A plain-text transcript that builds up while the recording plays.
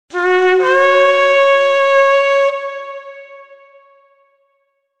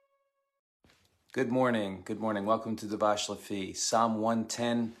Good morning. Good morning. Welcome to Devash Lafi. Psalm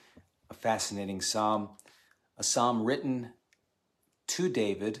 110, a fascinating psalm. A psalm written to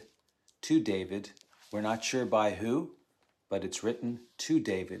David. We're not sure by who, but it's written to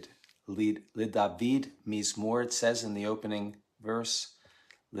David. David Mizmor, it says in the opening verse,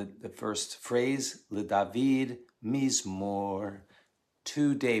 the first phrase, David Mizmor,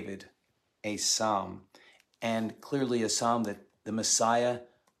 to David, a psalm. And clearly a psalm that the Messiah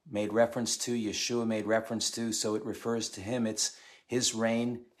made reference to, Yeshua made reference to, so it refers to him. It's his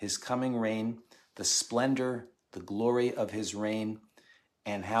reign, his coming reign, the splendor, the glory of his reign,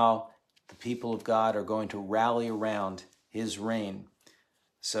 and how the people of God are going to rally around his reign.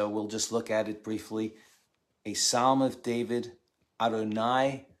 So we'll just look at it briefly. A psalm of David.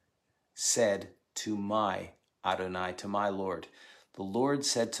 Adonai said to my Adonai, to my Lord. The Lord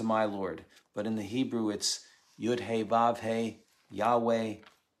said to my Lord. But in the Hebrew, it's Yud He Vav He, Yahweh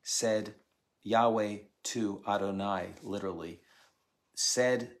said, Yahweh to Adonai, literally.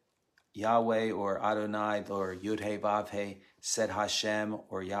 Said Yahweh or Adonai or Yud He Vav He, said Hashem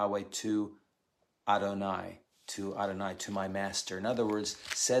or Yahweh to Adonai, to my master. In other words,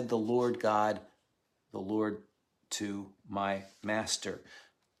 said the Lord God, the Lord to my master.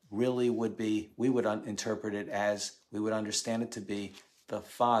 Really would be, we would interpret it as, we would understand it to be the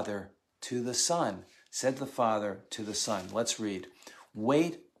Father to the Son. Said the Father to the Son. Let's read.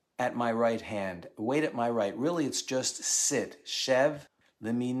 Wait at my right hand. Wait at my right. Really, it's just sit. Shev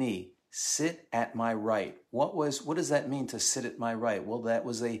lemini. Sit at my right. What does that mean to sit at my right? Well, that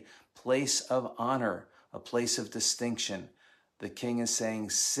was a place of honor, a place of distinction. The king is saying,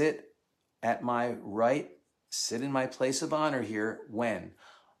 sit at my right, sit in my place of honor here. When?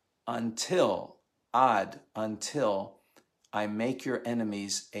 Until I make your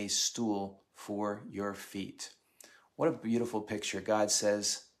enemies a stool for your feet. What a beautiful picture. God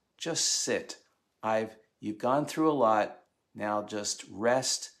says, just sit. You've gone through a lot. Now just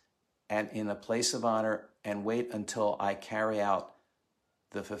rest and in a place of honor and wait until I carry out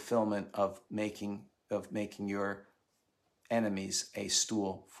the fulfillment of making your enemies a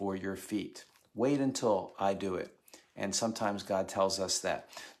stool for your feet. Wait until I do it. And sometimes God tells us that.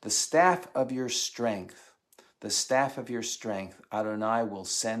 The staff of your strength, Adonai will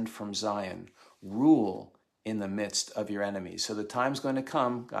send from Zion. Rule in the midst of your enemies. So the time's going to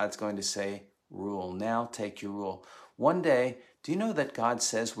come, God's going to say, rule. Now take your rule. One day, do you know that God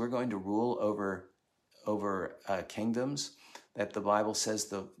says we're going to rule over kingdoms? That the Bible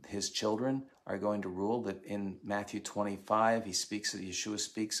says his children are going to rule, that in Matthew 25, Yeshua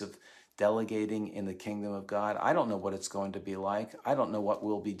speaks of delegating in the kingdom of God. I don't know what it's going to be like. I don't know what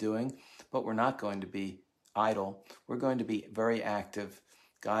we'll be doing, but we're not going to be idle. We're going to be very active.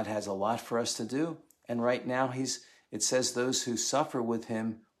 God has a lot for us to do. And right now, it says those who suffer with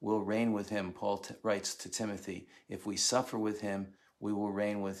him will reign with him. Paul writes to Timothy, if we suffer with him, we will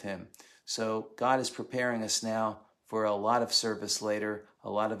reign with him. So God is preparing us now for a lot of service later, a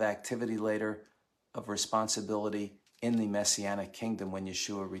lot of activity later, of responsibility in the Messianic kingdom when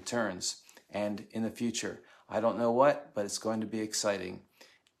Yeshua returns and in the future. I don't know what, but it's going to be exciting.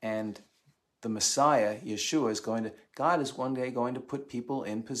 And the Messiah, Yeshua, God is one day going to put people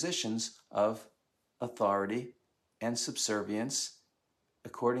in positions of authority and subservience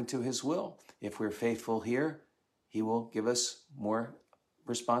according to his will. If we're faithful here, he will give us more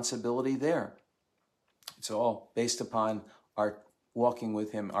responsibility there. It's all based upon our walking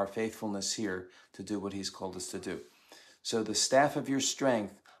with him, our faithfulness here to do what he's called us to do. So the staff of your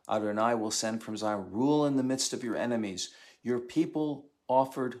strength, Adonai will send from Zion. Rule in the midst of your enemies. Your people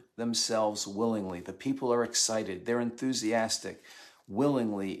offered themselves willingly. The people are excited. They're enthusiastic,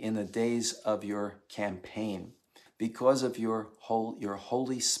 willingly in the days of your campaign. Because of your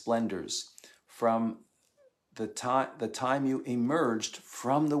holy splendors, from the time you emerged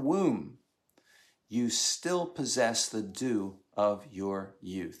from the womb, you still possess the dew of your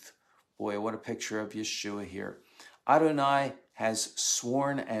youth. Boy, what a picture of Yeshua here. Adonai has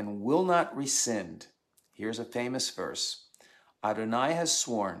sworn and will not rescind. Here's a famous verse. Adonai has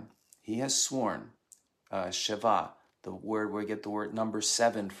sworn. He has sworn. Sheva, the word where we get the word number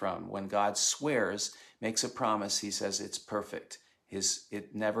 7 from. When God swears, makes a promise, he says it's perfect.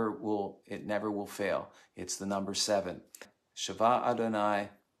 It never will fail. It's the number 7. Sheva Adonai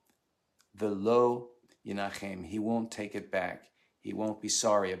velo yinachem. He won't take it back. He won't be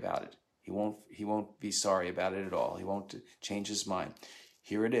sorry about it. He won't be sorry about it at all. He won't change his mind.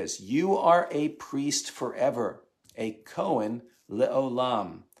 Here it is. You are a priest forever, a Cohen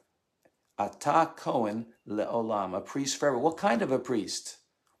le'olam. Ata Cohen le'olam, a priest forever. What kind of a priest?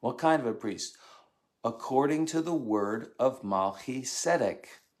 What kind of a priest? According to the word of Melchizedek.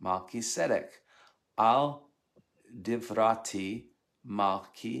 Melchizedek. al divrati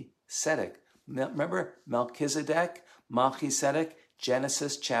Malki Sedek. Remember Melchizedek, Melchizedek,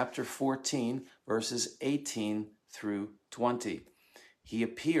 Genesis chapter 14, verses 18 through 20. He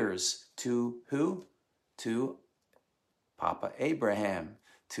appears to who? To Papa Abraham,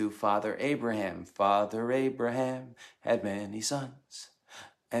 to Father Abraham. Father Abraham had many sons,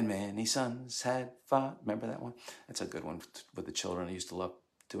 and many sons had father. Remember that one? That's a good one with the children. I used to love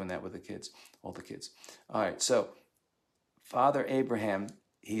doing that with the kids, all the kids. All right, so Father Abraham,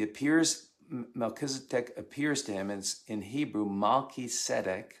 he appears, Melchizedek appears to him, as in Hebrew,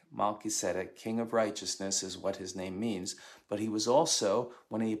 Malki-Sedek, King of Righteousness is what his name means. But he was also,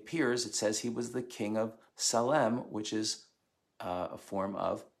 when he appears, it says he was the king of Salem, which is a form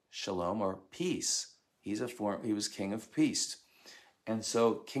of shalom or peace. He was king of peace. And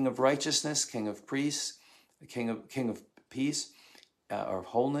so king of righteousness, king of priests, king of peace, or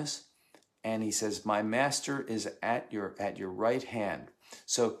wholeness. And he says, my master is at your right hand.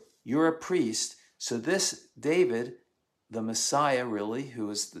 So you're a priest. So this David, the Messiah really, who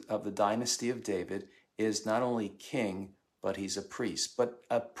is of the dynasty of David, is not only king, but he's a priest. But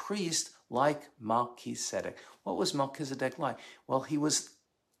a priest like Melchizedek. What was Melchizedek like? Well, he was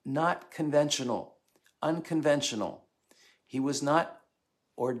not conventional, unconventional. He was not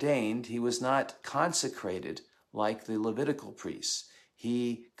ordained. He was not consecrated like the Levitical priests.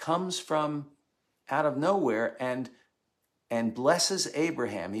 He comes from out of nowhere and blesses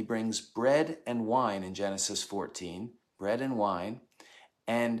Abraham. He brings bread and wine in Genesis 14, bread and wine,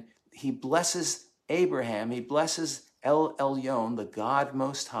 and he blesses Abraham. He blesses El Elyon, the God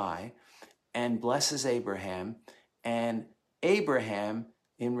Most High, and blesses Abraham. And Abraham,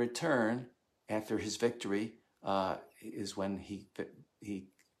 in return, after his victory, is when he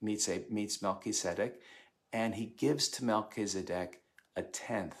meets Melchizedek, and he gives to Melchizedek a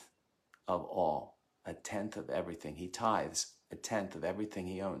tenth of all, a tenth of everything. He tithes a tenth of everything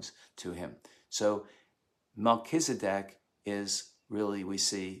he owns to him. So Melchizedek is really, we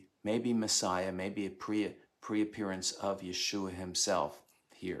see, maybe Messiah, maybe a pre-appearance of Yeshua himself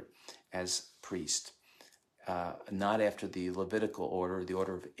here as priest. Not after the Levitical order, the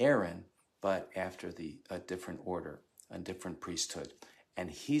order of Aaron, but after a different order, a different priesthood. And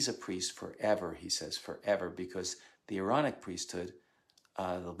he's a priest forever, he says, forever, because the Aaronic priesthood,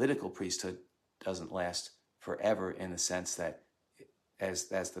 the Levitical priesthood, doesn't last forever in the sense that as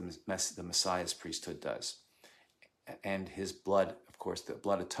the Messiah's priesthood does. And his blood, of course, the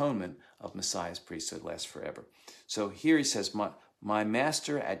blood atonement of Messiah's priesthood lasts forever. So here he says, my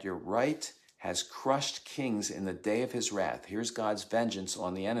master at your right has crushed kings in the day of his wrath. Here's God's vengeance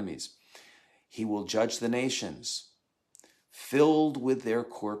on the enemies. He will judge the nations, filled with their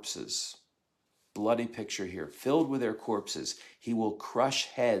corpses. Bloody picture here, filled with their corpses. He will crush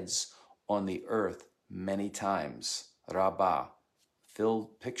heads on the earth many times. Rabbah.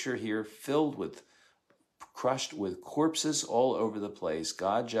 Picture here, crushed with corpses all over the place.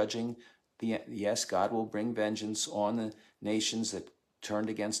 God judging yes, God will bring vengeance on the nations that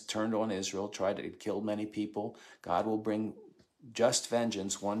turned on Israel, tried to kill many people. God will bring just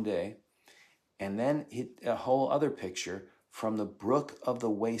vengeance one day. And then a whole other picture, from the brook of the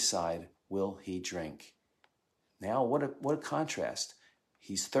wayside will he drink. Now, what a contrast.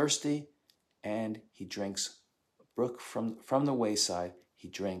 He's thirsty and he drinks. Brook from the wayside, he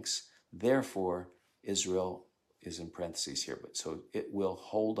drinks. Therefore, Israel is in parentheses here, but so it will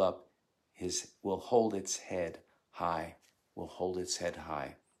hold its head high,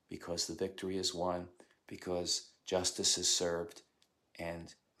 because the victory is won, because justice is served,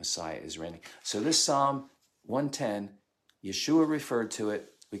 and Messiah is reigning. So this Psalm 110, Yeshua referred to it.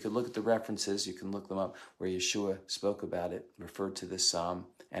 We could look at the references. You can look them up where Yeshua spoke about it, referred to this Psalm,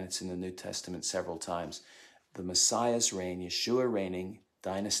 and it's in the New Testament several times. The Messiah's reign, Yeshua reigning,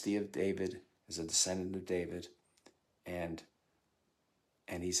 dynasty of David, as a descendant of David. And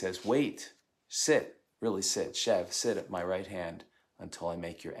he says, wait, sit, Shev, sit at my right hand until I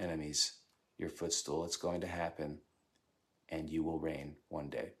make your enemies your footstool. It's going to happen, and you will reign one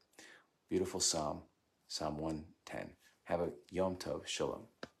day. Beautiful Psalm, Psalm 110. Have a Yom Tov, Shalom.